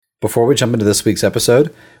Before we jump into this week's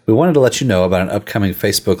episode, we wanted to let you know about an upcoming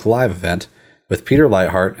Facebook Live event with Peter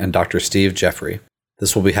Leithart and Dr. Steve Jeffrey.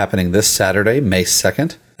 This will be happening this Saturday, May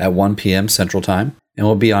 2nd at 1 p.m. Central Time, and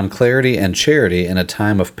will be on clarity and charity in a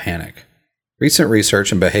time of panic. Recent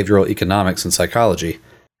research in behavioral economics and psychology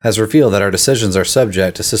has revealed that our decisions are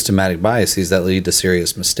subject to systematic biases that lead to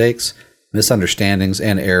serious mistakes, misunderstandings,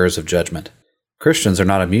 and errors of judgment. Christians are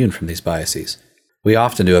not immune from these biases. We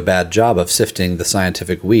often do a bad job of sifting the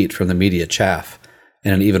scientific wheat from the media chaff,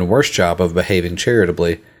 and an even worse job of behaving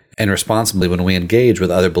charitably and responsibly when we engage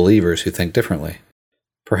with other believers who think differently.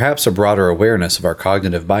 Perhaps a broader awareness of our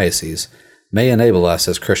cognitive biases may enable us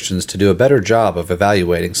as Christians to do a better job of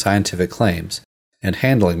evaluating scientific claims and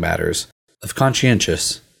handling matters of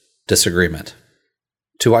conscientious disagreement.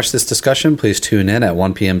 To watch this discussion, please tune in at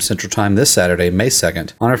 1 p.m. Central Time this Saturday, May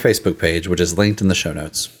 2nd, on our Facebook page, which is linked in the show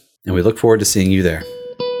notes. And we look forward to seeing you there.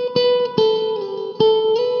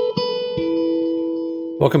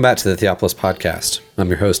 Welcome back to the Theopolis Podcast. I'm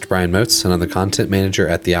your host, Brian Moats, and I'm the content manager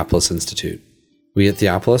at Theopolis Institute. We at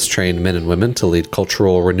Theopolis train men and women to lead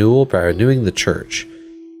cultural renewal by renewing the church.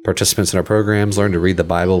 Participants in our programs learn to read the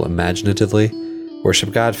Bible imaginatively,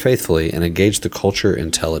 worship God faithfully, and engage the culture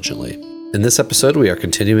intelligently. In this episode, we are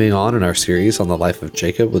continuing on in our series on the life of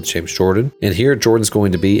Jacob with James Jordan, and here Jordan's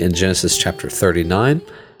going to be in Genesis chapter 39,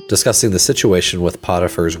 discussing the situation with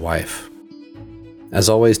Potiphar's wife. As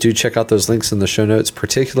always, do check out those links in the show notes,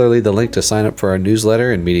 particularly the link to sign up for our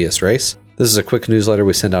newsletter in Medias Res. This is a quick newsletter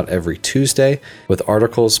we send out every Tuesday with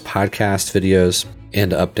articles, podcasts, videos,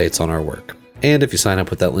 and updates on our work. And if you sign up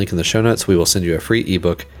with that link in the show notes, we will send you a free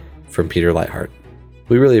ebook from Peter Leithart.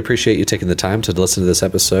 We really appreciate you taking the time to listen to this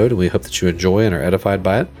episode, and we hope that you enjoy and are edified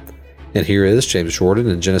by it. And here is James Jordan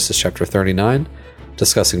in Genesis chapter 39,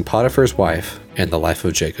 discussing Potiphar's wife and the life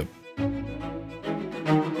of Jacob.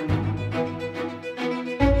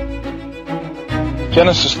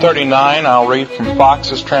 Genesis 39, I'll read from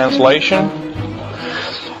Fox's translation.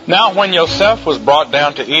 Now when Yosef was brought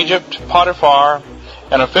down to Egypt, Potiphar,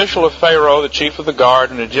 an official of Pharaoh, the chief of the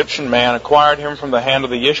guard, an Egyptian man, acquired him from the hand of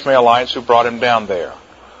the Ishmaelites who brought him down there.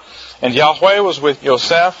 And Yahweh was with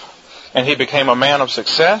Yosef, and he became a man of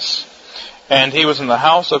success, and he was in the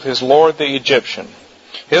house of his lord the Egyptian.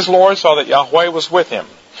 His lord saw that Yahweh was with him,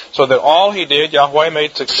 so that all he did Yahweh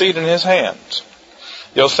made succeed in his hands.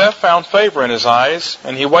 Yosef found favor in his eyes,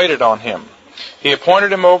 and he waited on him. He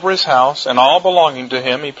appointed him over his house, and all belonging to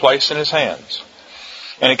him he placed in his hands.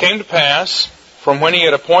 And it came to pass, from when he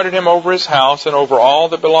had appointed him over his house and over all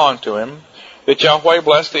that belonged to him, that Yahweh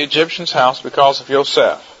blessed the Egyptian's house because of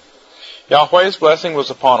Yosef. Yahweh's blessing was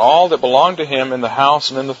upon all that belonged to him in the house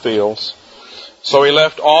and in the fields. So he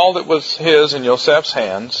left all that was his in Yosef's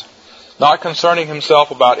hands, not concerning himself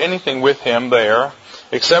about anything with him there,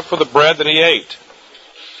 except for the bread that he ate.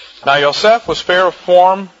 Now Yosef was fair of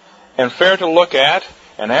form and fair to look at,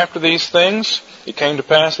 and after these things it came to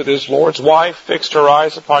pass that his lord's wife fixed her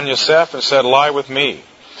eyes upon Yosef and said, Lie with me.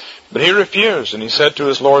 But he refused, and he said to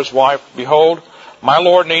his lord's wife, Behold, my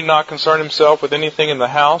lord need not concern himself with anything in the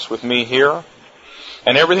house with me here,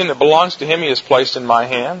 and everything that belongs to him he has placed in my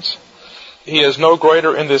hands. He is no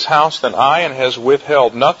greater in this house than I, and has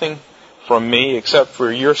withheld nothing from me except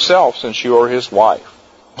for yourself, since you are his wife.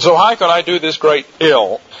 So how could I do this great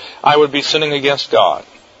ill? I would be sinning against God.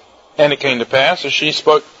 And it came to pass, as she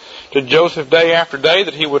spoke to Joseph day after day,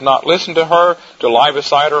 that he would not listen to her, to lie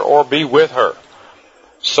beside her, or be with her.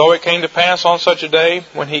 So it came to pass on such a day,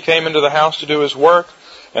 when he came into the house to do his work,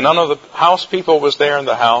 and none of the house people was there in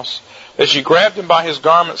the house, that she grabbed him by his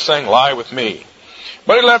garment, saying, Lie with me.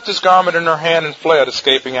 But he left his garment in her hand and fled,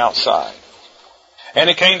 escaping outside. And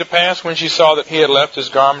it came to pass, when she saw that he had left his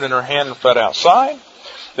garment in her hand and fled outside,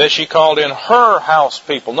 that she called in her house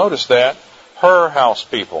people. Notice that, her house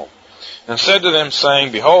people. And said to them,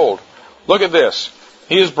 saying, Behold, look at this.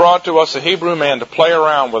 He has brought to us a Hebrew man to play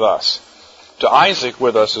around with us. To Isaac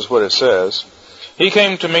with us is what it says. He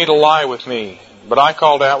came to me to lie with me. But I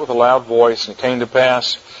called out with a loud voice, and it came to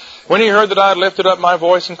pass, when he heard that I had lifted up my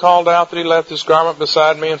voice and called out, that he left his garment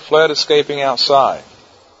beside me and fled, escaping outside.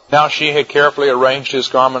 Now she had carefully arranged his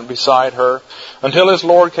garment beside her, until his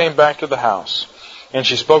lord came back to the house. And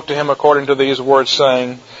she spoke to him according to these words,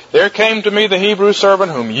 saying, There came to me the Hebrew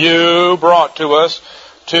servant whom you brought to us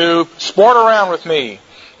to sport around with me.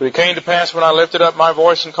 But it came to pass when I lifted up my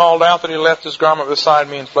voice and called out, that he left his garment beside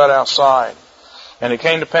me and fled outside. And it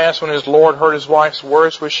came to pass when his lord heard his wife's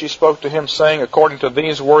words, which she spoke to him, saying, According to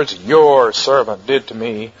these words your servant did to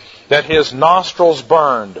me, that his nostrils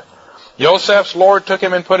burned. Joseph's lord took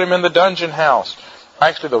him and put him in the dungeon house.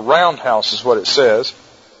 Actually, the round house is what it says.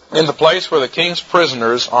 in the place where the king's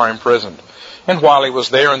prisoners are imprisoned. And while he was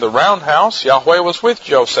there in the round house, Yahweh was with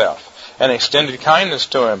Joseph and extended kindness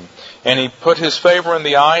to him. And he put his favor in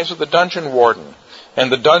the eyes of the dungeon warden.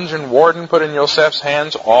 And the dungeon warden put in Joseph's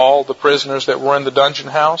hands all the prisoners that were in the dungeon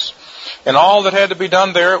house. And all that had to be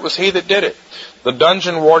done there, it was he that did it. The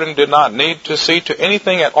dungeon warden did not need to see to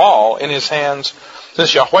anything at all in his hands,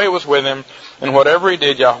 since Yahweh was with him, and whatever he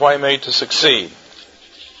did, Yahweh made to succeed.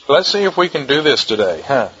 Let's see if we can do this today.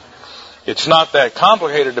 It's not that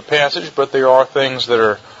complicated a passage, but there are things that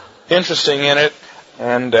are interesting in it.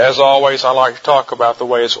 And as always, I like to talk about the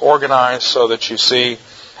way it's organized so that you see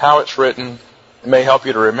how it's written. It may help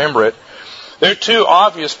you to remember it. There are two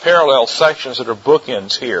obvious parallel sections that are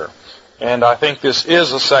bookends here. And I think this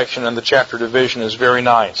is a section, and the chapter division is very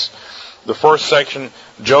nice. The first section,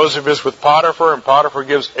 Joseph is with Potiphar, and Potiphar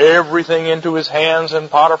gives everything into his hands,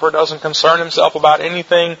 and Potiphar doesn't concern himself about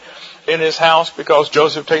anything in his house because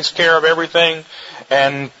Joseph takes care of everything,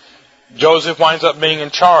 and Joseph winds up being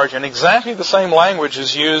in charge. And exactly the same language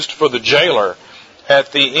is used for the jailer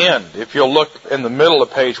at the end. If you'll look in the middle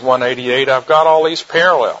of page 188, I've got all these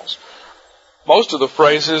parallels. Most of the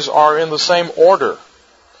phrases are in the same order.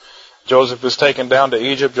 Joseph is taken down to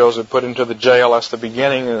Egypt. Joseph put into the jail. That's the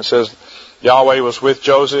beginning. And it says, Yahweh was with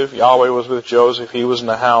Joseph. Yahweh was with Joseph. He was in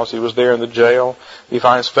the house. He was there in the jail. He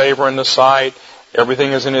finds favor in the sight.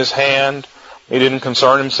 Everything is in his hand. He didn't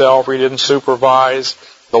concern himself. He didn't supervise.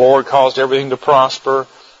 The Lord caused everything to prosper.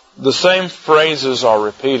 The same phrases are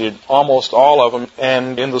repeated, almost all of them,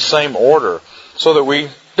 and in the same order, so that we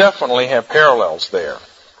definitely have parallels there.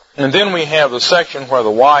 And then we have the section where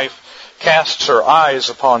the wife casts her eyes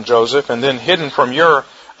upon Joseph, and then hidden from your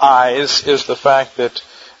eyes is the fact that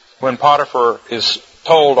when Potiphar is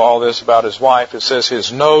told all this about his wife, it says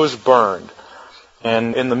his nose burned.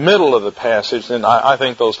 And in the middle of the passage, then I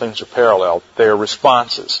think those things are parallel. They are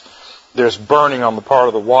responses. There's burning on the part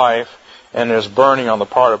of the wife, and there's burning on the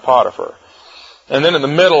part of Potiphar. And then in the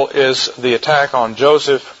middle is the attack on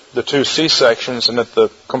Joseph, the two C-sections, and at the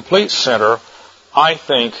complete center, I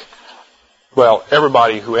think, well,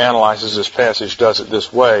 everybody who analyzes this passage does it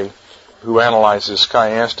this way, who analyzes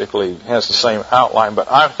chiastically has the same outline,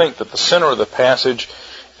 but I think that the center of the passage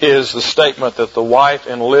is the statement that the wife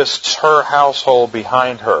enlists her household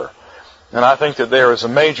behind her. And I think that there is a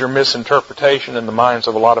major misinterpretation in the minds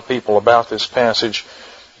of a lot of people about this passage,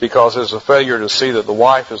 because there's a failure to see that the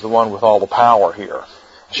wife is the one with all the power here.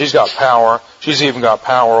 She's got power. She's even got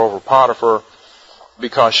power over Potiphar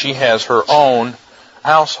because she has her own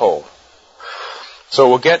household. So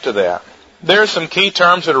we'll get to that. There's some key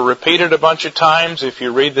terms that are repeated a bunch of times. If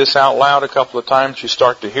you read this out loud a couple of times, you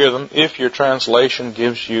start to hear them, if your translation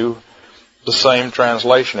gives you the same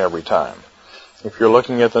translation every time. If you're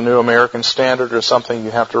looking at the New American Standard or something, you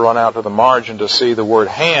have to run out to the margin to see the word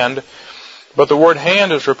hand. But the word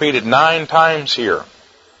hand is repeated 9 times here.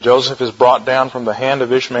 Joseph is brought down from the hand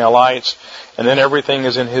of Ishmaelites, and then everything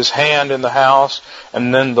is in his hand in the house,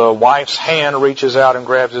 and then the wife's hand reaches out and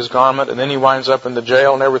grabs his garment, and then he winds up in the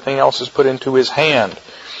jail, and everything else is put into his hand.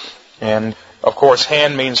 And, of course,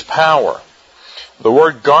 hand means power. The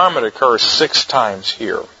word garment occurs 6 times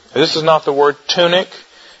here. This is not the word tunic.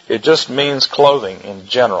 It just means clothing in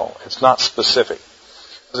general. It's not specific.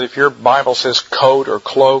 If your Bible says coat or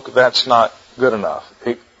cloak, that's not good enough.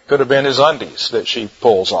 It could have been his undies that she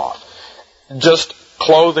pulls off. Just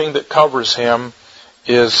clothing that covers him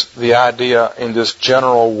is the idea in this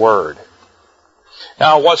general word.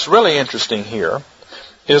 Now, what's really interesting here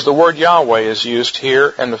is the word Yahweh is used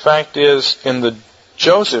here, and the fact is, in the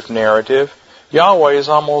Joseph narrative, Yahweh is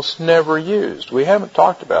almost never used. We haven't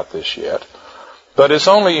talked about this yet, but it's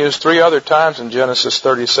only used 3 other times in Genesis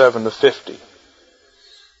 37 to 50.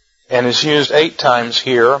 And it's used 8 times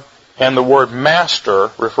here, and the word master,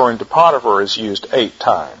 referring to Potiphar, is used 8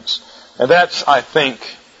 times. And that's, I think,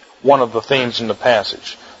 one of the themes in the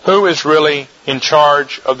passage. Who is really in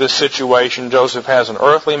charge of this situation? Joseph has an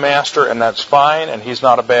earthly master, and that's fine, and he's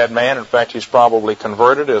not a bad man. In fact, he's probably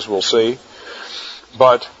converted, as we'll see.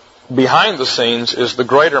 But behind the scenes is the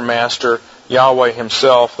greater master, Yahweh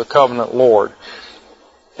himself, the covenant Lord.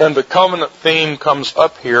 And the covenant theme comes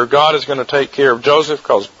up here. God is going to take care of Joseph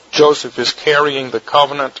because Joseph is carrying the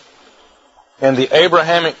covenant. And the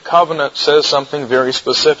Abrahamic covenant says something very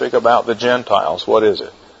specific about the Gentiles. What is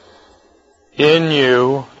it? In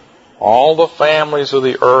you, all the families of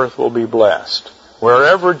the earth will be blessed.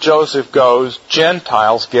 Wherever Joseph goes,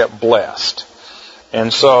 Gentiles get blessed.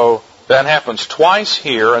 And so that happens twice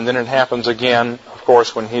here, and then it happens again, of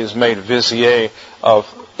course, when he's made vizier of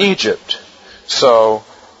Egypt. So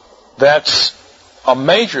that's a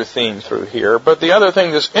major theme through here. But the other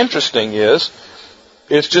thing that's interesting is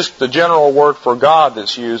It's just the general word for God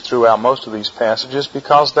that's used throughout most of these passages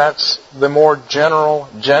because that's the more general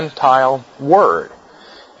Gentile word.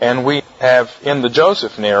 And we have, in the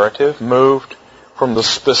Joseph narrative, moved from the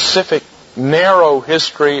specific narrow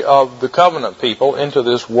history of the covenant people into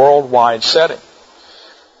this worldwide setting.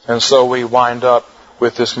 And so we wind up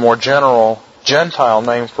with this more general Gentile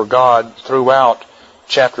name for God throughout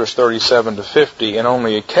chapters 37 to 50, and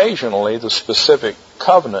only occasionally the specific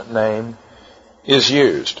covenant name is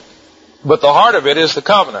used. But the heart of it is the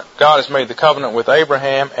covenant. God has made the covenant with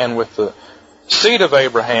Abraham and with the seed of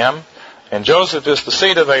Abraham, and Joseph is the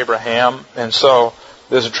seed of Abraham, and so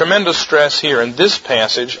there's a tremendous stress here in this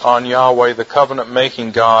passage on Yahweh, the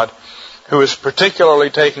covenant-making God, who is particularly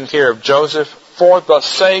taking care of Joseph for the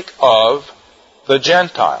sake of the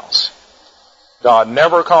Gentiles. God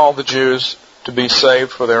never called the Jews to be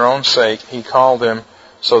saved for their own sake. He called them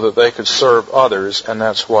so that they could serve others, and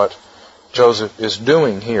that's what Joseph is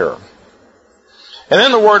doing here. And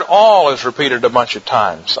then the word all is repeated a bunch of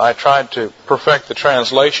times. I tried to perfect the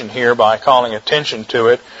translation here by calling attention to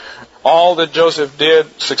it. All that Joseph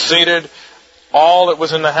did succeeded. All that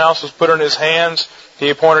was in the house was put in his hands. He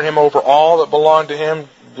appointed him over all that belonged to him.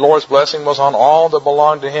 The Lord's blessing was on all that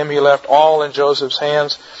belonged to him. He left all in Joseph's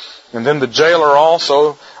hands. And then the jailer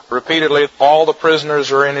also, repeatedly, all the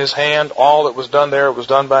prisoners are in his hand. All that was done there was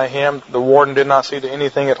done by him. The warden did not see to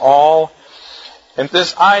anything at all. And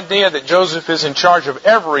this idea that Joseph is in charge of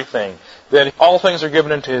everything, that all things are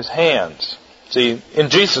given into his hands. See, in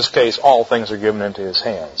Jesus' case, all things are given into his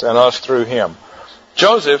hands, and us through him.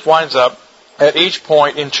 Joseph winds up at each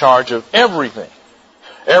point in charge of everything.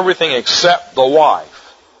 Everything except the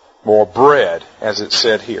wife, or bread, as it's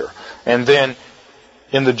said here. And then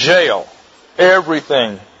in the jail,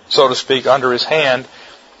 everything, so to speak, under his hand.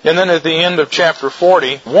 And then at the end of chapter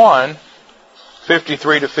 41,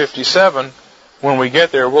 53 to 57, when we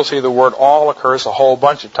get there, we'll see the word all occurs a whole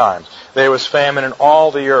bunch of times. There was famine in all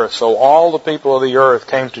the earth, so all the people of the earth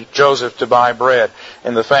came to Joseph to buy bread.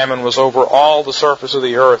 And the famine was over all the surface of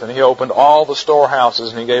the earth, and he opened all the storehouses,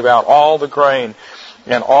 and he gave out all the grain.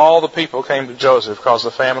 And all the people came to Joseph because the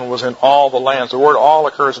famine was in all the lands. The word all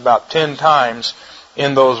occurs about 10 times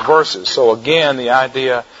in those verses. So again, the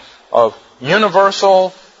idea of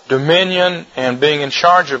universal dominion and being in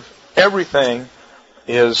charge of everything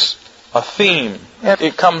is a theme. And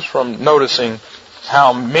it comes from noticing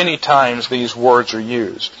how many times these words are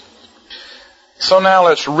used. So now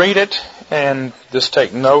let's read it and just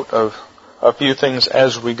take note of a few things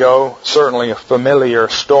as we go. Certainly a familiar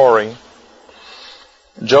story.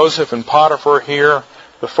 Joseph and Potiphar here.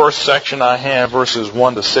 The first section I have, verses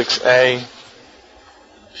 1 to 6a.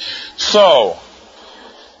 So,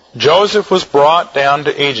 Joseph was brought down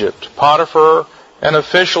to Egypt. Potiphar, an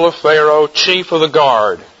official of Pharaoh, chief of the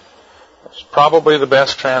guard. That's probably the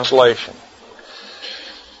best translation.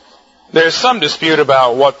 There's some dispute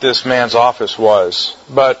about what this man's office was,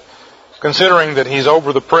 but considering that he's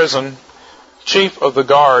over the prison, chief of the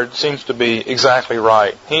guard seems to be exactly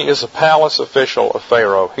right. He is a palace official of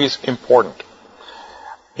Pharaoh. He's important.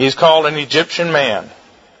 He's called an Egyptian man,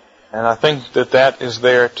 and I think that is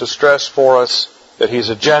there to stress for us that he's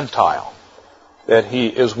a Gentile, that he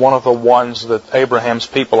is one of the ones that Abraham's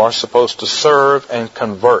people are supposed to serve and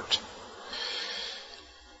convert.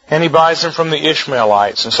 And he buys him from the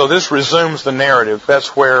Ishmaelites. And so this resumes the narrative.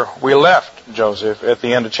 That's where we left Joseph at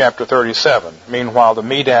the end of chapter 37. Meanwhile, the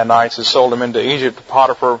Midianites had sold him into Egypt to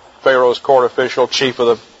Potiphar, Pharaoh's court official, chief of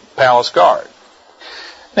the palace guard.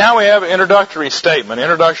 Now we have an introductory statement,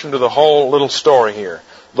 introduction to the whole little story here.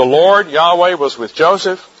 The Lord, Yahweh, was with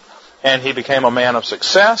Joseph, and he became a man of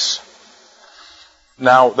success.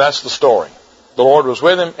 Now, that's the story. The Lord was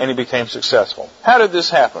with him, and he became successful. How did this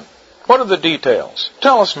happen? What are the details?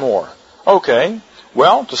 Tell us more. Okay,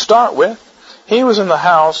 well, to start with, he was in the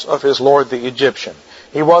house of his lord the Egyptian.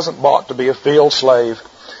 He wasn't bought to be a field slave.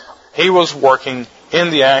 He was working in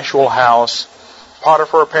the actual house.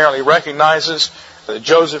 Potiphar apparently recognizes that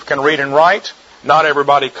Joseph can read and write. Not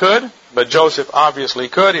everybody could, but Joseph obviously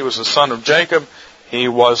could. He was the son of Jacob. He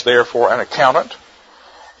was therefore an accountant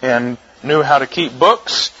and knew how to keep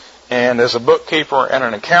books. And as a bookkeeper and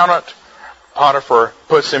an accountant, Potiphar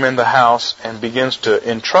puts him in the house and begins to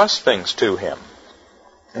entrust things to him.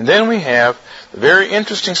 And then we have the very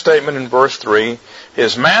interesting statement in verse 3.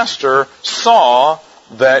 His master saw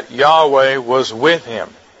that Yahweh was with him.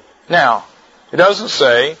 Now, it doesn't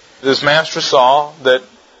say his master saw that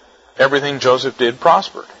everything Joseph did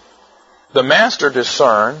prospered. The master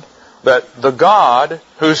discerned that the God,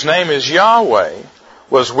 whose name is Yahweh,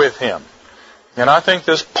 was with him. And I think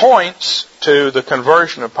this points to the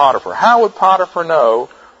conversion of Potiphar. How would Potiphar know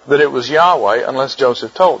that it was Yahweh unless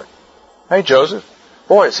Joseph told him. Hey, Joseph,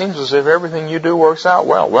 boy, it seems as if everything you do works out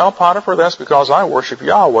well. Well, Potiphar, that's because I worship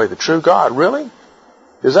Yahweh, the true God. Really?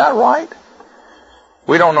 Is that right?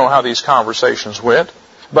 We don't know how these conversations went,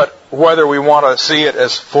 but whether we want to see it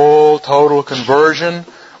as full, total conversion,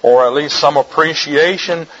 or at least some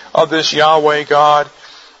appreciation of this Yahweh God,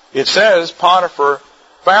 it says Potiphar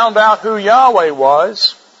found out who Yahweh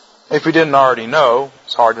was. If he didn't already know,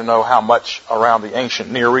 it's hard to know how much around the ancient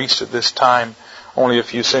Near East at this time, only a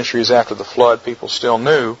few centuries after the flood, people still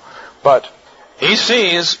knew. But he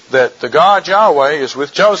sees that the God Yahweh is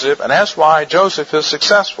with Joseph, and that's why Joseph is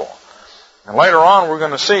successful. And later on we're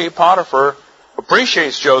going to see Potiphar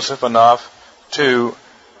appreciates Joseph enough to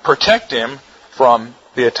protect him from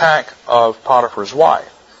the attack of Potiphar's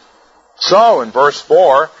wife. So in verse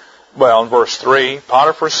 3,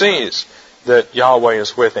 Potiphar sees that Yahweh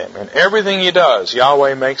is with him. And everything he does,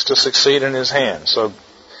 Yahweh makes to succeed in his hands. So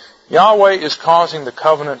Yahweh is causing the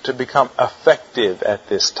covenant to become effective at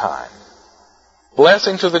this time.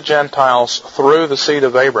 Blessing to the Gentiles through the seed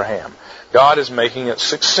of Abraham. God is making it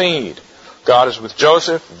succeed. God is with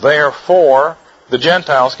Joseph, therefore the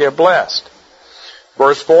Gentiles get blessed.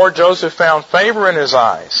 Verse 4, Joseph found favor in his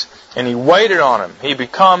eyes, and he waited on him. He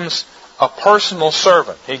becomes a personal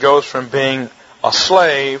servant. He goes from being a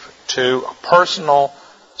slave to a personal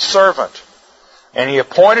servant. And he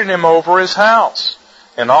appointed him over his house,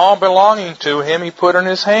 and all belonging to him he put in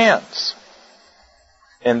his hands.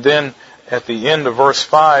 And then at the end of verse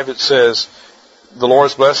 5 it says, the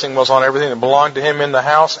Lord's blessing was on everything that belonged to him in the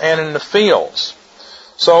house and in the fields.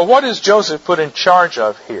 So what is Joseph put in charge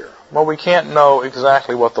of here? Well, we can't know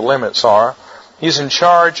exactly what the limits are. He's in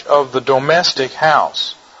charge of the domestic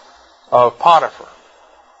house of Potiphar.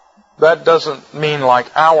 That doesn't mean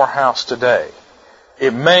like our house today.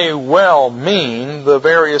 It may well mean the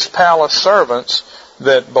various palace servants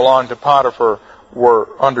that belonged to Potiphar were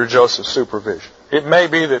under Joseph's supervision. It may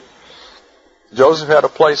be that Joseph had a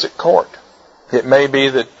place at court. It may be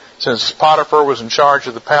that since Potiphar was in charge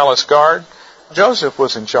of the palace guard, Joseph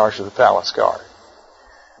was in charge of the palace guard.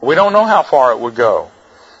 We don't know how far it would go.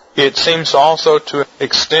 It seems also to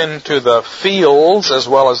extend to the fields as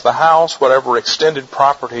well as the house, whatever extended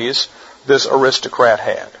properties this aristocrat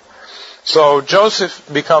had. So Joseph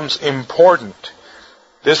becomes important.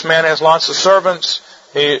 This man has lots of servants.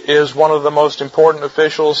 He is one of the most important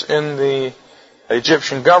officials in the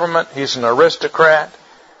Egyptian government. He's an aristocrat.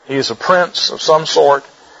 He's a prince of some sort,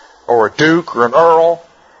 or a duke or an earl,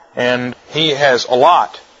 and he has a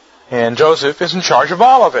lot. And Joseph is in charge of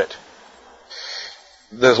all of it.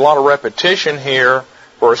 There's a lot of repetition here.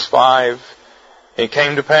 Verse 5, it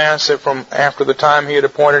came to pass that from after the time he had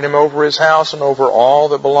appointed him over his house and over all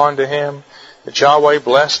that belonged to him, that Yahweh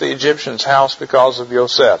blessed the Egyptian's house because of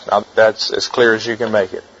Yosef. Now that's as clear as you can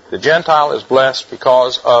make it. The Gentile is blessed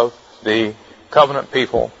because of the covenant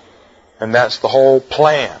people, and that's the whole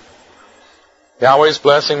plan. Yahweh's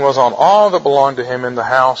blessing was on all that belonged to him in the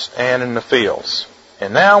house and in the fields.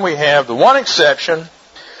 And now we have the one exception,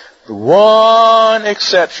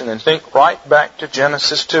 and think right back to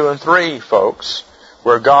Genesis 2 and 3, folks,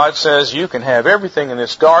 where God says you can have everything in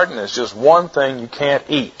this garden, there's just one thing you can't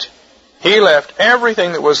eat. He left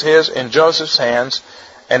everything that was his in Joseph's hands,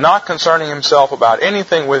 and not concerning himself about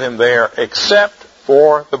anything with him there, except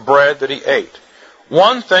for the bread that he ate.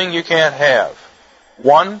 One thing you can't have.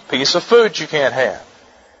 One piece of food you can't have.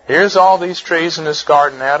 Here's all these trees in this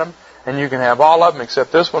garden, Adam, and you can have all of them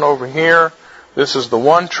except this one over here. This is the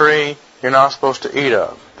one tree you're not supposed to eat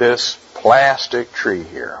of. This plastic tree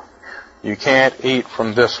here. You can't eat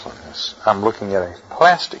from this one. I'm looking at a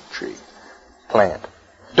plastic tree plant.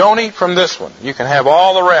 Don't eat from this one. You can have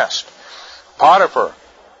all the rest. Potiphar,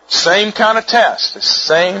 same kind of test. The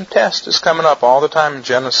same test is coming up all the time in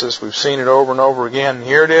Genesis. We've seen it over and over again.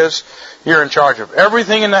 Here it is. You're in charge of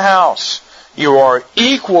everything in the house. You are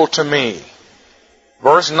equal to me.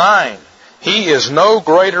 Verse 9. He is no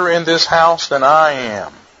greater in this house than I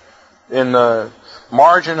am. In the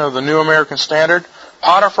margin of the New American Standard,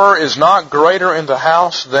 Potiphar is not greater in the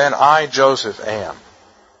house than I, Joseph, am.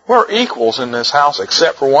 We're equals in this house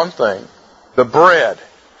except for one thing, the bread.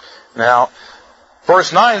 Now,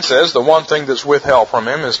 verse 9 says the one thing that's withheld from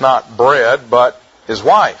him is not bread, but his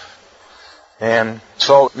wife. And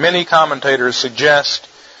so many commentators suggest,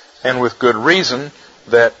 and with good reason,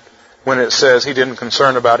 that when it says he didn't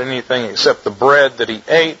concern about anything except the bread that he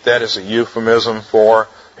ate, that is a euphemism for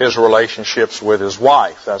his relationships with his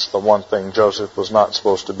wife. That's the one thing Joseph was not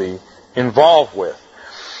supposed to be involved with.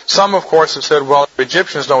 Some, of course, have said, well,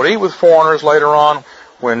 Egyptians don't eat with foreigners later on.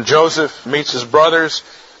 When Joseph meets his brothers,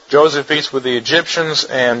 Joseph eats with the Egyptians,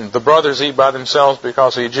 and the brothers eat by themselves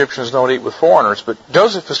because the Egyptians don't eat with foreigners. But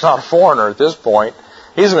Joseph is not a foreigner at this point.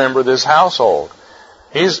 He's a member of this household.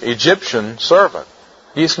 He's Egyptian servant.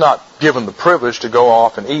 He's not given the privilege to go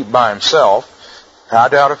off and eat by himself. I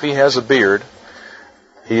doubt if he has a beard.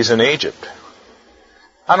 He's in Egypt.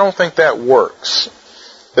 I don't think that works.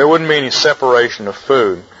 There wouldn't be any separation of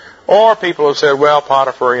food. Or people have said, well,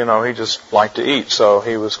 Potiphar, he just liked to eat, so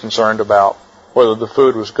he was concerned about whether the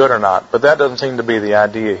food was good or not. But that doesn't seem to be the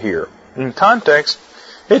idea here. In context,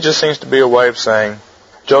 it just seems to be a way of saying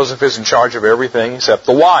Joseph is in charge of everything except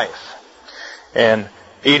the wife. And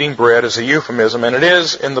eating bread is a euphemism, and it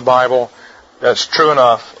is in the Bible. That's true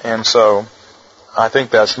enough, and so I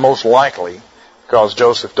think that's most likely, because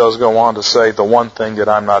Joseph does go on to say the one thing that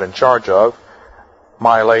I'm not in charge of,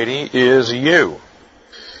 my lady, is you.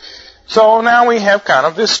 So now we have kind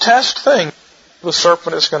of this test thing. The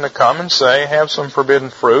serpent is going to come and say, have some forbidden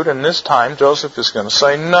fruit, and this time Joseph is going to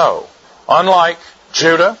say no. Unlike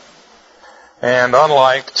Judah, and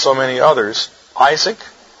unlike so many others, Isaac,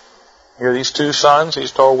 here are these two sons,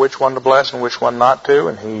 he's told which one to bless and which one not to,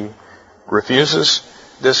 and he refuses.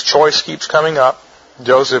 This choice keeps coming up.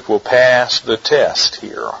 Joseph will pass the test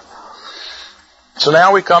here. So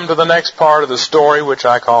now we come to the next part of the story, which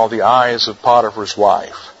I call the eyes of Potiphar's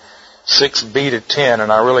wife. 6b to 10,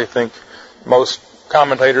 and I really think most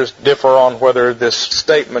commentators differ on whether this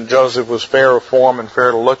statement, Joseph was fair of form and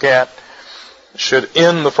fair to look at, should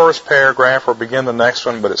end the first paragraph or begin the next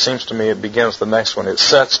one, but it seems to me it begins the next one. It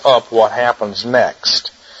sets up what happens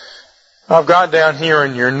next. I've got down here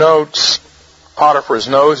in your notes, Potiphar's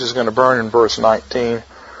nose is going to burn in verse 19.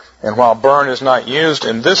 And while burn is not used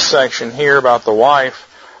in this section here about the wife,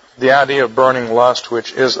 the idea of burning lust,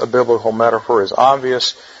 which is a biblical metaphor, is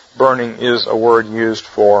obvious. Burning is a word used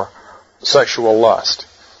for sexual lust.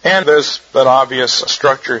 And there's that obvious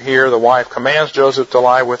structure here. The wife commands Joseph to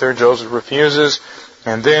lie with her. Joseph refuses.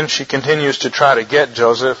 And then she continues to try to get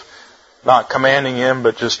Joseph, not commanding him,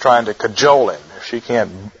 but just trying to cajole him. If she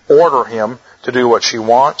can't order him to do what she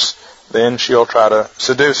wants, then she'll try to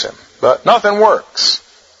seduce him. But nothing works.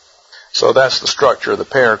 So that's the structure of the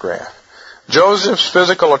paragraph. Joseph's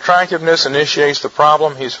physical attractiveness initiates the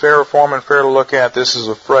problem. He's fair of form and fair to look at. This is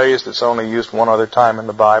a phrase that's only used one other time in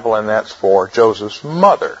the Bible, and that's for Joseph's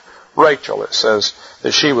mother, Rachel. It says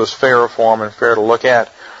that she was fair of form and fair to look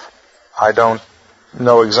at. I don't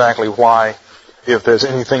know exactly why, if there's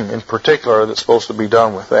anything in particular that's supposed to be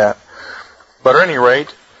done with that. But at any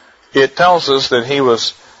rate, it tells us that he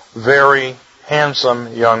was a very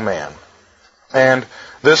handsome young man. And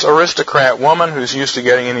this aristocrat woman who's used to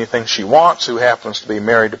getting anything she wants, who happens to be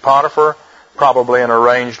married to Potiphar, probably an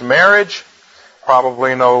arranged marriage,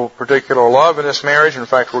 probably no particular love in this marriage. In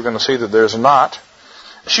fact, we're going to see that there's not.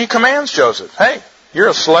 She commands Joseph, hey, you're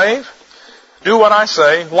a slave. Do what I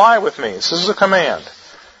say. Lie with me. This is a command.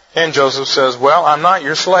 And Joseph says, well, I'm not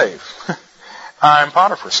your slave. I'm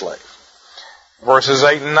Potiphar's slave. Verses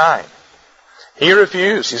 8 and 9. He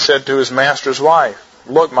refused. He said to his master's wife,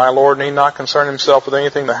 look, my Lord need not concern himself with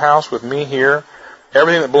anything in the house with me here.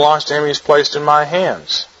 Everything that belongs to him he's placed in my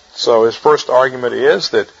hands. So his first argument is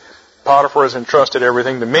that Potiphar has entrusted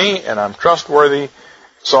everything to me, and I'm trustworthy,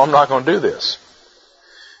 so I'm not going to do this.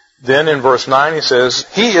 Then in verse 9 he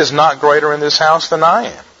says, he is not greater in this house than I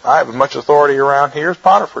am. I have as much authority around here as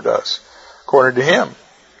Potiphar does, according to him.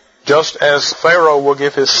 Just as Pharaoh will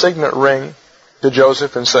give his signet ring to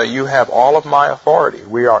Joseph and say, you have all of my authority.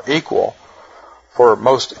 We are equal for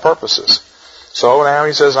most purposes. So now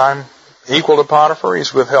he says, I'm equal to Potiphar.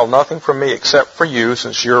 He's withheld nothing from me except for you,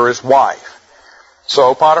 since you're his wife.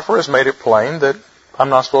 So Potiphar has made it plain that I'm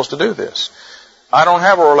not supposed to do this. I don't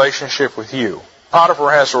have a relationship with you.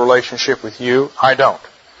 Potiphar has a relationship with you. I don't.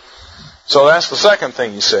 So that's the second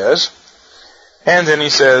thing he says. And then he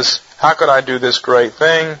says, how could I do this great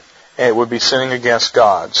thing? And it would be sinning against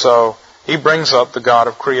God. So he brings up the God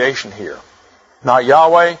of creation here. Not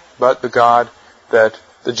Yahweh, but the God that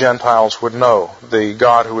the Gentiles would know, the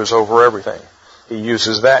God who is over everything. He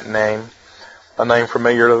uses that name, a name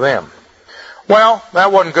familiar to them. Well,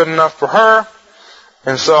 that wasn't good enough for her,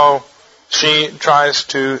 and so she tries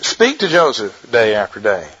to speak to Joseph day after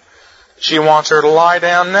day. She wants her to lie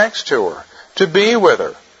down next to her, to be with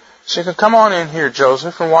her. She can come on in here,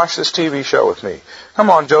 Joseph, and watch this TV show with me. Come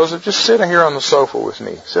on, Joseph, just sit here on the sofa with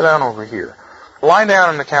me. Sit down over here. Lie down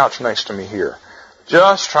on the couch next to me here.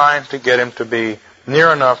 Just trying to get him to be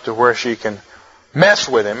near enough to where she can mess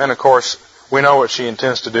with him. And of course, we know what she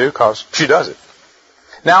intends to do because she does it.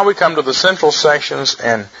 Now we come to the central sections,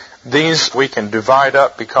 and these we can divide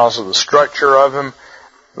up because of the structure of them.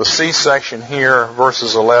 The C section here,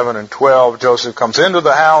 verses 11 and 12, Joseph comes into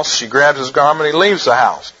the house, she grabs his garment, he leaves the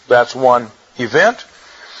house. That's one event.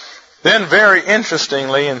 Then very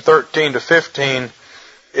interestingly, in 13 to 15,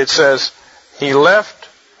 it says, he left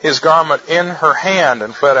his garment in her hand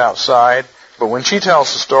and fled outside. But when she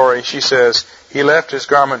tells the story, she says, he left his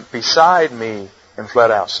garment beside me and fled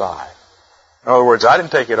outside. In other words, I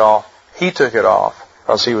didn't take it off, he took it off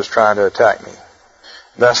because he was trying to attack me.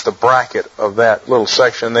 That's the bracket of that little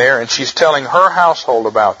section there. And she's telling her household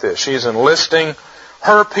about this. She's enlisting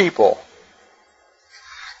her people.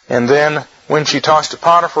 And then when she talks to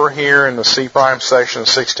Potiphar here in the C prime section,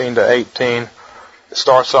 16 to 18, it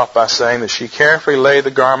starts off by saying that she carefully laid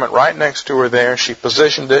the garment right next to her there. She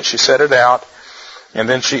positioned it. She set it out. And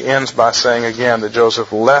then she ends by saying again that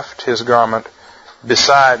Joseph left his garment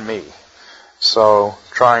beside me. So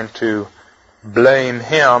trying to blame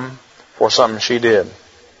him for something she did.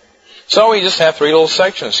 So we just have three little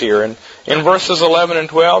sections here. And in verses 11 and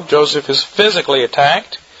 12, Joseph is physically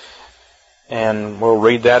attacked. And we'll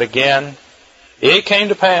read that again. It came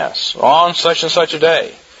to pass on such and such a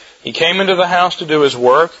day. He came into the house to do his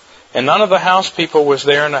work, and none of the house people was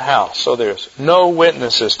there in the house. So there's no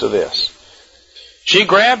witnesses to this. She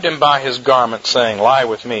grabbed him by his garment, saying, lie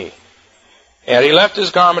with me. And he left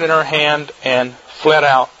his garment in her hand and fled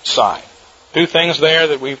outside. Two things there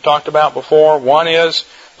that we've talked about before. One is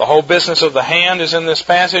the whole business of the hand is in this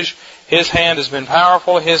passage. His hand has been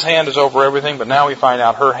powerful. His hand is over everything. But now we find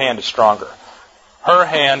out her hand is stronger. Her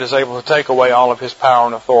hand is able to take away all of his power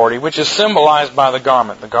and authority, which is symbolized by the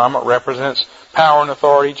garment. The garment represents power and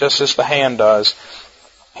authority just as the hand does.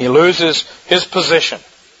 He loses his position.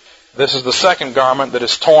 This is the second garment that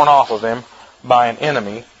is torn off of him by an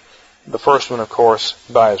enemy. The first one, of course,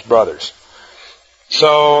 by his brothers.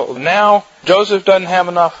 So now Joseph doesn't have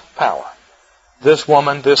enough power. This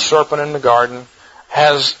woman, this serpent in the garden,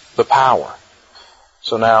 has the power.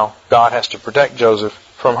 So now God has to protect Joseph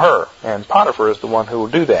from her, and Potiphar is the one who will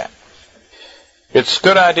do that. It's a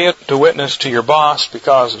good idea to witness to your boss,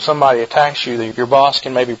 because if somebody attacks you, your boss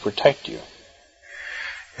can maybe protect you.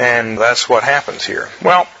 And that's what happens here.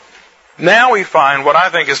 Well, now we find what I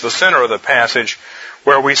think is the center of the passage,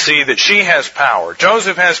 where we see that she has power.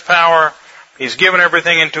 Joseph has power. He's given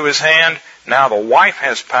everything into his hand. Now the wife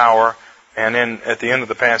has power. And then at the end of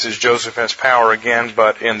the passage, Joseph has power again,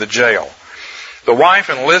 but in the jail. The wife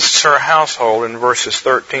enlists her household in verses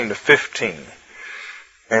 13 to 15.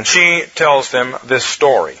 And she tells them this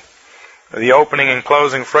story. The opening and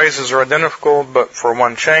closing phrases are identical, but for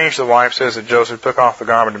one change, the wife says that Joseph took off the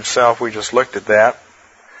garment himself. We just looked at that.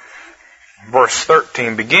 Verse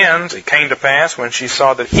 13 begins, it came to pass when she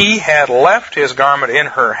saw that he had left his garment in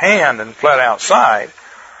her hand and fled outside.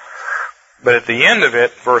 But at the end of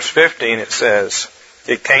it, verse 15, it says,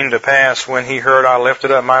 it came to pass when he heard I lifted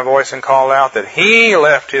up my voice and called out that he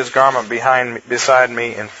left his garment beside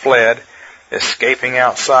me and fled, escaping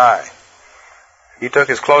outside. He took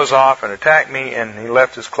his clothes off and attacked me, and he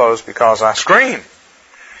left his clothes because I screamed.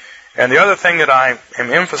 And the other thing that I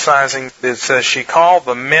am emphasizing, it says she called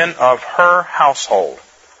the men of her household.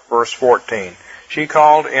 Verse 14. She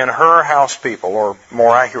called in her house people, or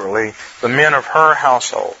more accurately, the men of her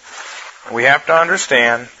household. We have to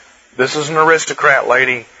understand, this is an aristocrat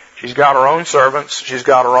lady. She's got her own servants. She's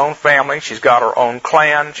got her own family. She's got her own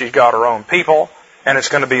clan. She's got her own people. And it's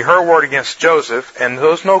going to be her word against Joseph. And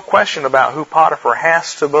there's no question about who Potiphar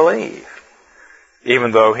has to believe,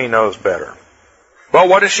 even though he knows better. Well,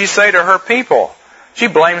 what does she say to her people? She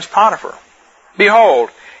blames Potiphar. Behold,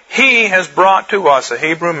 he has brought to us a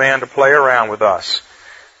Hebrew man to play around with us.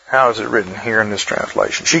 How is it written here in this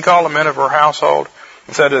translation? She called the men of her household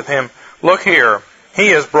and said to him, look here, he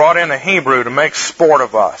has brought in a Hebrew to make sport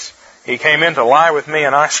of us. He came in to lie with me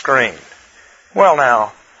and I screamed. Well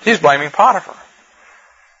now, she's blaming Potiphar.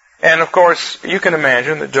 And of course, you can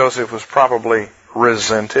imagine that Joseph was probably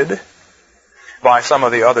resented by some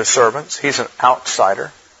of the other servants. He's an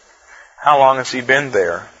outsider. How long has he been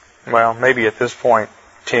there? Well, maybe at this point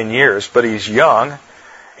 10 years, but he's young.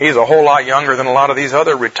 He's a whole lot younger than a lot of these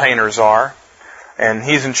other retainers are, and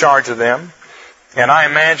he's in charge of them. And I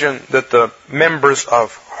imagine that the members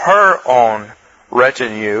of her own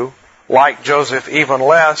retinue like Joseph even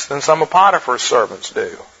less than some of Potiphar's servants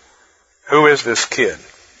do. Who is this kid?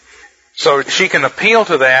 So she can appeal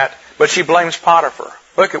to that, but she blames Potiphar.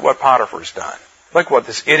 Look at what Potiphar's done. Look what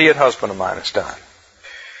this idiot husband of mine has done.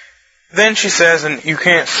 Then she says, and you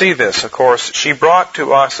can't see this, of course, she brought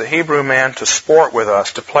to us a Hebrew man to sport with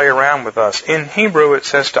us, to play around with us. In Hebrew it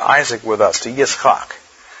says to Isaac with us, to Yitzchak.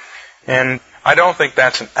 And I don't think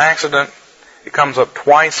that's an accident. It comes up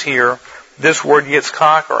twice here. This word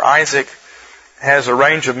Yitzchak or Isaac has a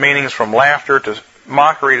range of meanings from laughter to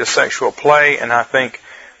mockery to sexual play, and I think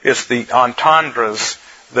it's the entendres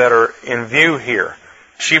that are in view here.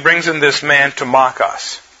 She brings in this man to mock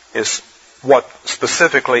us, is what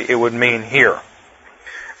specifically it would mean here.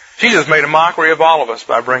 She just made a mockery of all of us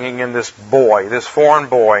by bringing in this boy, this foreign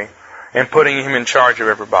boy, and putting him in charge of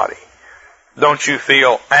everybody. Don't you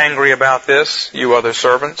feel angry about this, you other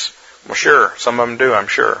servants? Well, sure, some of them do, I'm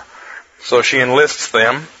sure. So she enlists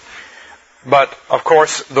them. But, of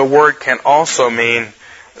course, the word can also mean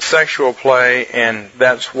sexual play, and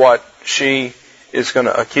that's what she is going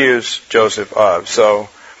to accuse Joseph of. So,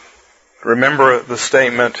 remember the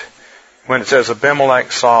statement when it says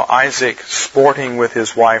Abimelech saw Isaac sporting with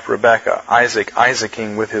his wife Rebekah.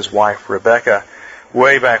 Isaacing with his wife Rebekah.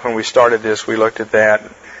 Way back when we started this, we looked at that.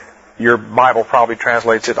 Your Bible probably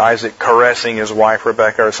translates it Isaac caressing his wife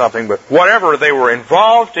Rebekah or something, but whatever they were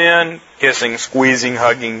involved in, kissing, squeezing,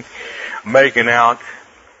 hugging, making out,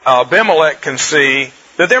 Abimelech can see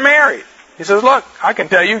that they're married. He says, look, I can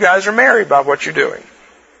tell you guys are married by what you're doing.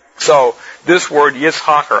 So this word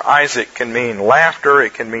Yitzhak or Isaac can mean laughter,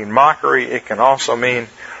 it can mean mockery, it can also mean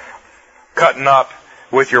cutting up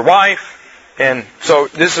with your wife. And so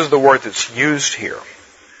this is the word that's used here.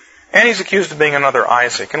 And he's accused of being another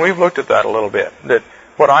Isaac. And we've looked at that a little bit, that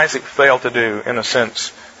what Isaac failed to do, in a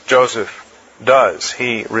sense, Joseph does.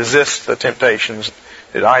 He resists the temptations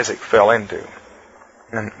that Isaac fell into.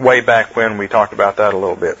 And way back when we talked about that a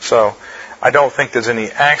little bit. So I don't think there's any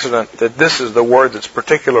accident that this is the word that's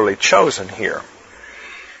particularly chosen here.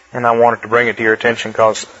 And I wanted to bring it to your attention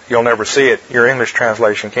because you'll never see it. Your English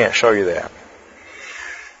translation can't show you that.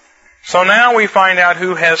 So now we find out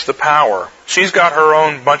who has the power. She's got her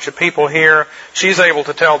own bunch of people here. She's able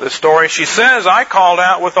to tell this story. She says, I called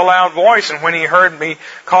out with a loud voice, and when he heard me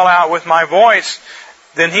call out with my voice,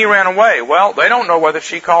 then he ran away. Well, they don't know whether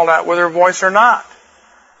she called out with her voice or not.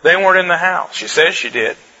 They weren't in the house. She says she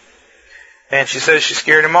did. And she says she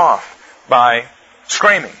scared him off by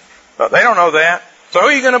screaming. But they don't know that. So who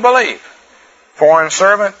are you going to believe? Foreign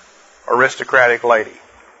servant, aristocratic lady?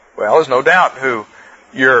 Well, there's no doubt who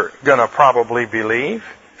you're going to probably believe.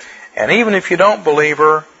 And even if you don't believe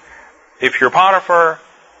her, if you're Potiphar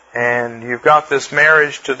and you've got this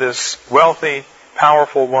marriage to this wealthy,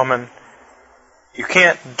 powerful woman, you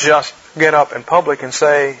can't just get up in public and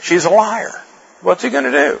say, she's a liar. What's he going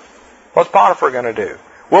to do? What's Potiphar going to do?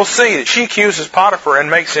 We'll see that she accuses Potiphar and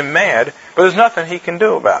makes him mad, but there's nothing he can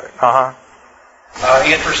do about it.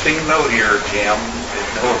 Interesting note here, Jim.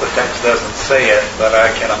 No, the text doesn't say it, but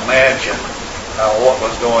I can imagine what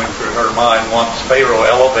was going through her mind once Pharaoh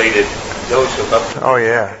elevated Joseph up to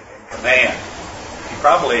command. He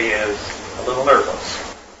probably is a little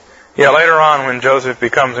nervous. Yeah, later on when Joseph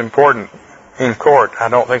becomes important in court, I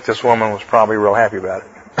don't think this woman was probably real happy about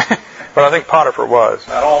it. But I think Potiphar was.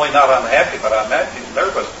 Not only not unhappy, but I imagine he's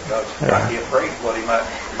nervous because he might be afraid of what he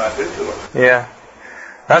might do to her. Yeah.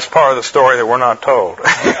 That's part of the story that we're not told.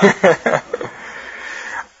 Yeah.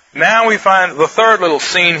 Now we find the third little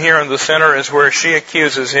scene here in the center is where she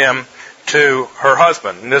accuses him to her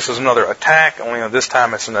husband. And this is another attack, only this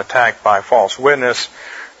time it's an attack by false witness.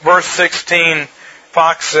 Verse 16,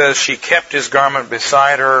 Fox says she kept his garment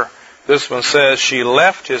beside her. This one says she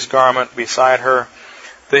left his garment beside her.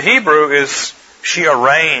 The Hebrew is she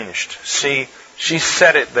arranged. She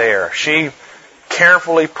set it there. She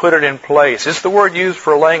carefully put it in place. It's the word used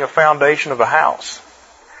for laying a foundation of a house.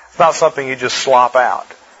 It's not something you just slop out.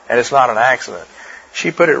 And it's not an accident.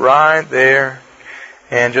 She put it right there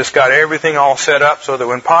and just got everything all set up so that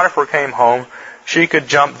when Potiphar came home, she could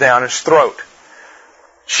jump down his throat.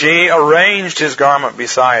 She arranged his garment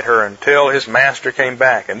beside her until his master came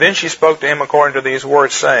back. And then she spoke to him according to these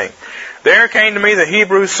words, saying, there came to me the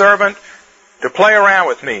Hebrew servant to play around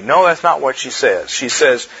with me. No, that's not what she says. She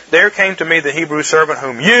says, there came to me the Hebrew servant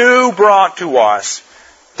whom you brought to us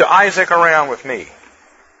to Isaac around with me.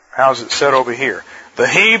 How's it said over here? The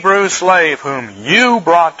Hebrew slave whom you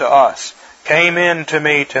brought to us came in to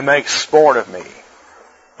me to make sport of me.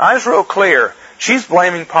 Now, it's real clear. She's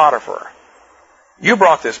blaming Potiphar. You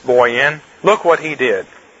brought this boy in. Look what he did.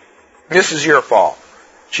 This is your fault.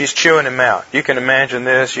 She's chewing him out. You can imagine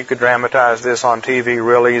this. You could dramatize this on TV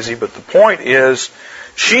real easy. But the point is,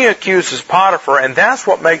 she accuses Potiphar, and that's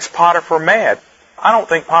what makes Potiphar mad. I don't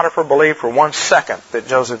think Potiphar believed for 1 second that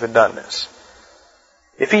Joseph had done this.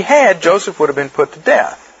 If he had, Joseph would have been put to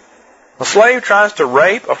death. A slave tries to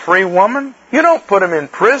rape a free woman, you don't put him in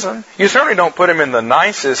prison. You certainly don't put him in the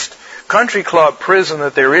nicest country club prison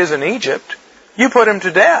that there is in Egypt. You put him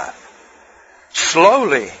to death.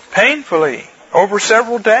 Slowly, painfully, over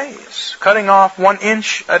several days, cutting off 1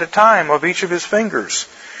 inch at a time of each of his fingers,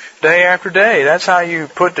 day after day. That's how you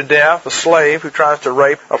put to death a slave who tries to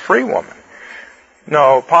rape a free woman.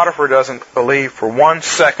 No, Potiphar doesn't believe for 1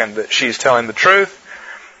 second that she's telling the truth,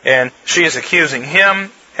 and she is accusing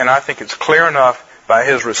him, and I think it's clear enough by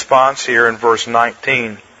his response here in verse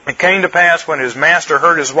 19. It came to pass when his master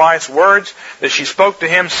heard his wife's words that she spoke to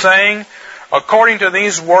him, saying, according to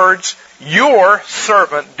these words, your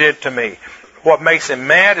servant did to me. What makes him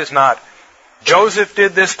mad is not, Joseph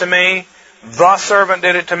did this to me, the servant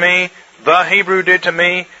did it to me, the Hebrew did to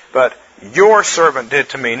me, but your servant did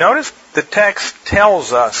to me. Notice the text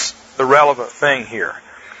tells us the relevant thing here.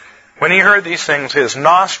 When he heard these things, his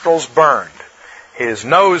nostrils burned, his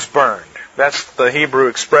nose burned. That's the Hebrew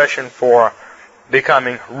expression for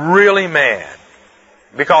becoming really mad,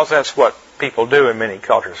 because that's what people do in many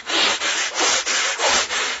cultures.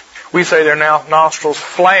 We say their nostrils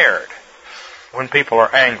flared when people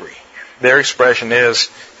are angry. Their expression is,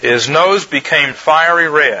 his nose became fiery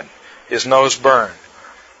red, his nose burned.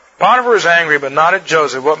 Potiphar is angry, but not at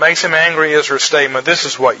Joseph. What makes him angry is her statement, this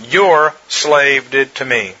is what your slave did to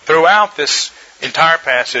me. Throughout this entire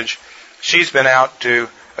passage, she's been out to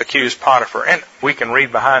accuse Potiphar. And we can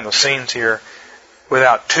read behind the scenes here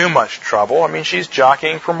without too much trouble. I mean, she's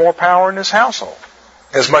jockeying for more power in his household,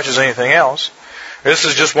 as much as anything else. This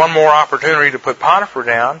is just one more opportunity to put Potiphar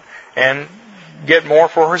down and get more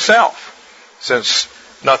for herself, since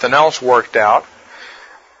nothing else worked out.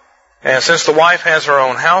 And since the wife has her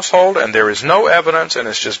own household and there is no evidence and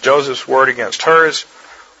it's just Joseph's word against hers,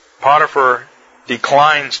 Potiphar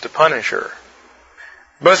declines to punish her.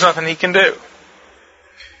 But there's nothing he can do.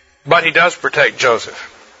 But he does protect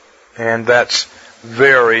Joseph. And that's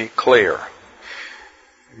very clear,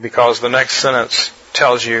 because the next sentence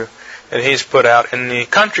tells you that he's put out in the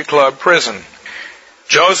country club prison.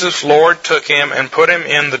 Joseph's Lord took him and put him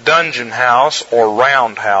in the dungeon house or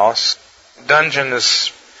round house. Dungeon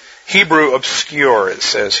is Hebrew obscure, it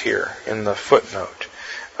says here in the footnote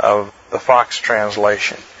of the Fox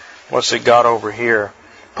translation. What's it got over here?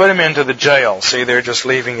 Put him into the jail. See, they're just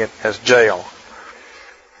leaving it as jail.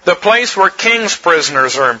 The place where king's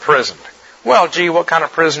prisoners are imprisoned. Well, gee, what kind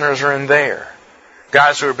of prisoners are in there?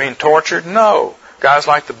 Guys who are being tortured? No. Guys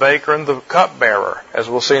like the baker and the cupbearer, as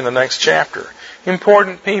we'll see in the next chapter.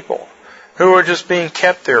 Important people who are just being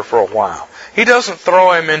kept there for a while. He doesn't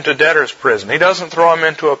throw him into debtor's prison. He doesn't throw him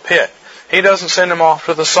into a pit. He doesn't send him off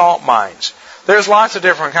to the salt mines. There's lots of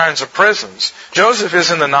different kinds of prisons. Joseph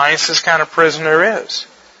isn't the nicest kind of prison there is.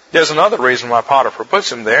 There's another reason why Potiphar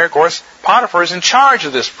puts him there. Of course, Potiphar is in charge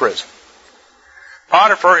of this prison.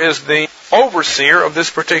 Potiphar is the overseer of this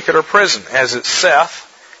particular prison, as it saith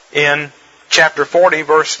in chapter 40,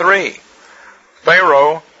 verse 3.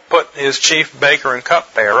 Pharaoh put his chief baker and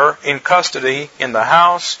cupbearer in custody in the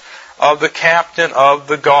house of the captain of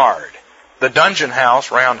the guard, the dungeon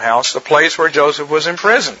house, round house, the place where Joseph was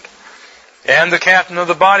imprisoned. And the captain of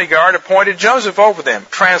the bodyguard appointed Joseph over them.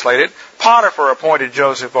 Translated, Potiphar appointed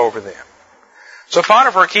Joseph over them. So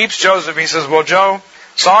Potiphar keeps Joseph. He says, well, Joe,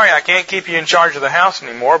 sorry, I can't keep you in charge of the house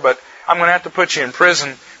anymore, but I'm going to have to put you in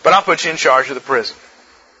prison, but I'll put you in charge of the prison.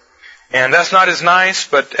 And that's not as nice,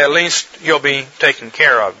 but at least you'll be taken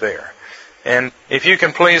care of there. And if you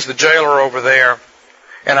can please the jailer over there,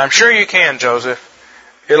 and I'm sure you can,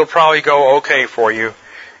 Joseph, it'll probably go okay for you.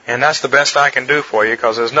 And that's the best I can do for you,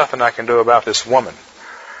 because there's nothing I can do about this woman.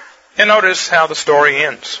 And notice how the story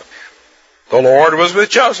ends. The Lord was with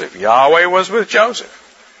Joseph. Yahweh was with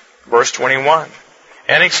Joseph. Verse 21.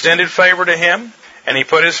 And extended favor to him, and he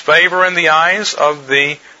put his favor in the eyes of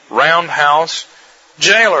the roundhouse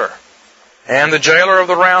jailer. And the jailer of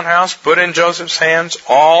the roundhouse put in Joseph's hands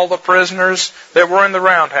all the prisoners that were in the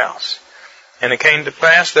roundhouse. And it came to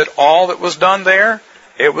pass that all that was done there,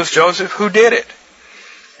 it was Joseph who did it.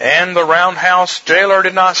 And the roundhouse jailer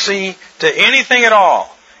did not see to anything at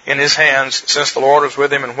all in his hands, since the Lord was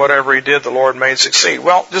with him, and whatever he did, the Lord made succeed.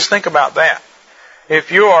 Well, just think about that.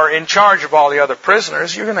 If you are in charge of all the other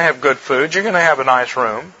prisoners, you're going to have good food, you're going to have a nice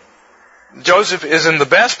room. Joseph is in the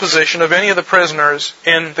best position of any of the prisoners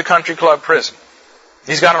in the country club prison.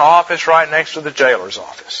 He's got an office right next to the jailer's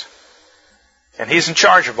office. And he's in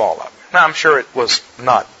charge of all of them. Now, I'm sure it was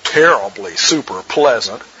not terribly super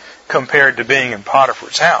pleasant compared to being in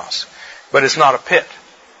Potiphar's house, but it's not a pit.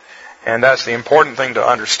 And that's the important thing to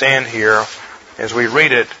understand here as we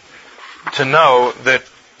read it, to know that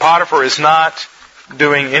Potiphar is not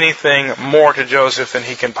doing anything more to Joseph than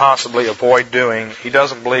he can possibly avoid doing. He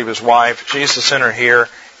doesn't believe his wife. She's the sinner here.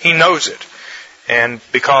 He knows it. And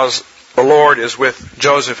because the Lord is with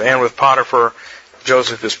Joseph and with Potiphar,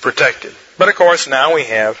 Joseph is protected. But of course, now we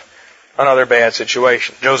have another bad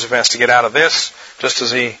situation. Joseph has to get out of this, just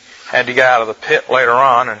as he had to get out of the pit later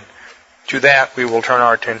on, and To that we will turn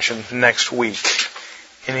our attention next week.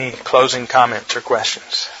 Any closing comments or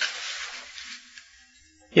questions?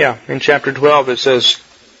 Yeah, in chapter 12 it says,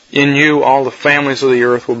 in you all the families of the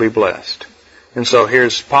earth will be blessed. And so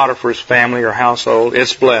here's Potiphar's family or household.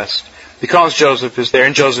 It's blessed because Joseph is there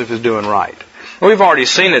and Joseph is doing right. We've already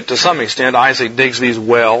seen it to some extent. Isaac digs these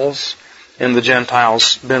wells, and the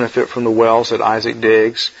Gentiles benefit from the wells that Isaac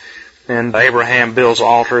digs. And Abraham builds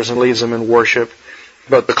altars and leads them in worship.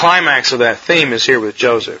 But the climax of that theme is here with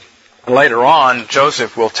Joseph. And later on,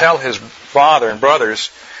 Joseph will tell his father and brothers,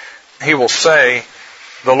 he will say,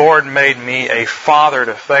 the Lord made me a father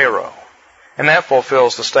to Pharaoh. And that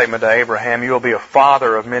fulfills the statement to Abraham, you will be a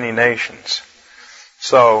father of many nations.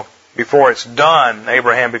 So, before it's done,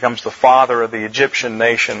 Abraham becomes the father of the Egyptian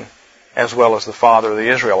nation as well as the father of the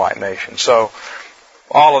Israelite nation. So,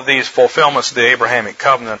 all of these fulfillments of the Abrahamic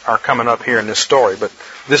covenant are coming up here in this story, but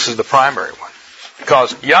this is the primary one.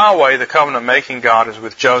 Because Yahweh, the covenant-making God, is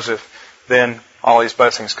with Joseph, then all these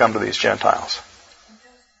blessings come to these Gentiles.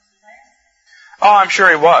 Oh, I'm sure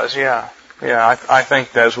he was, yeah. Yeah, I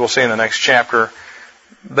think, as we'll see in the next chapter,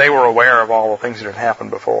 they were aware of all the things that had happened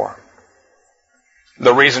before.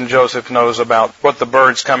 The reason Joseph knows about what the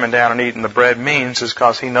birds coming down and eating the bread means is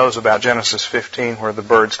because he knows about Genesis 15, where the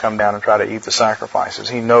birds come down and try to eat the sacrifices.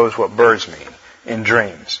 He knows what birds mean in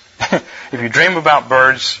dreams. If you dream about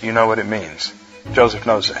birds, you know what it means. Joseph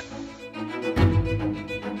knows that.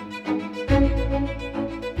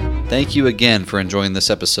 Thank you again for enjoying this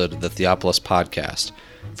episode of the Theopolis Podcast.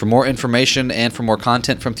 For more information and for more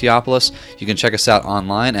content from Theopolis, you can check us out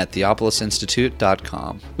online at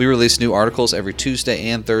theopolisinstitute.com. We release new articles every Tuesday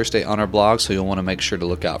and Thursday on our blog, so you'll want to make sure to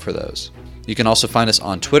look out for those. You can also find us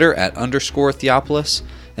on Twitter at _Theopolis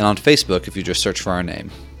and on Facebook if you just search for our name.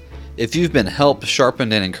 If you've been helped,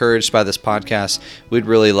 sharpened, and encouraged by this podcast, we'd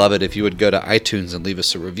really love it if you would go to iTunes and leave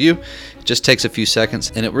us a review. It just takes a few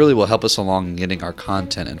seconds, and it really will help us along in getting our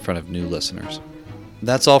content in front of new listeners.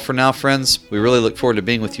 That's all for now, friends. We really look forward to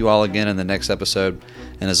being with you all again in the next episode.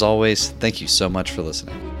 And as always, thank you so much for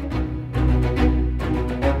listening.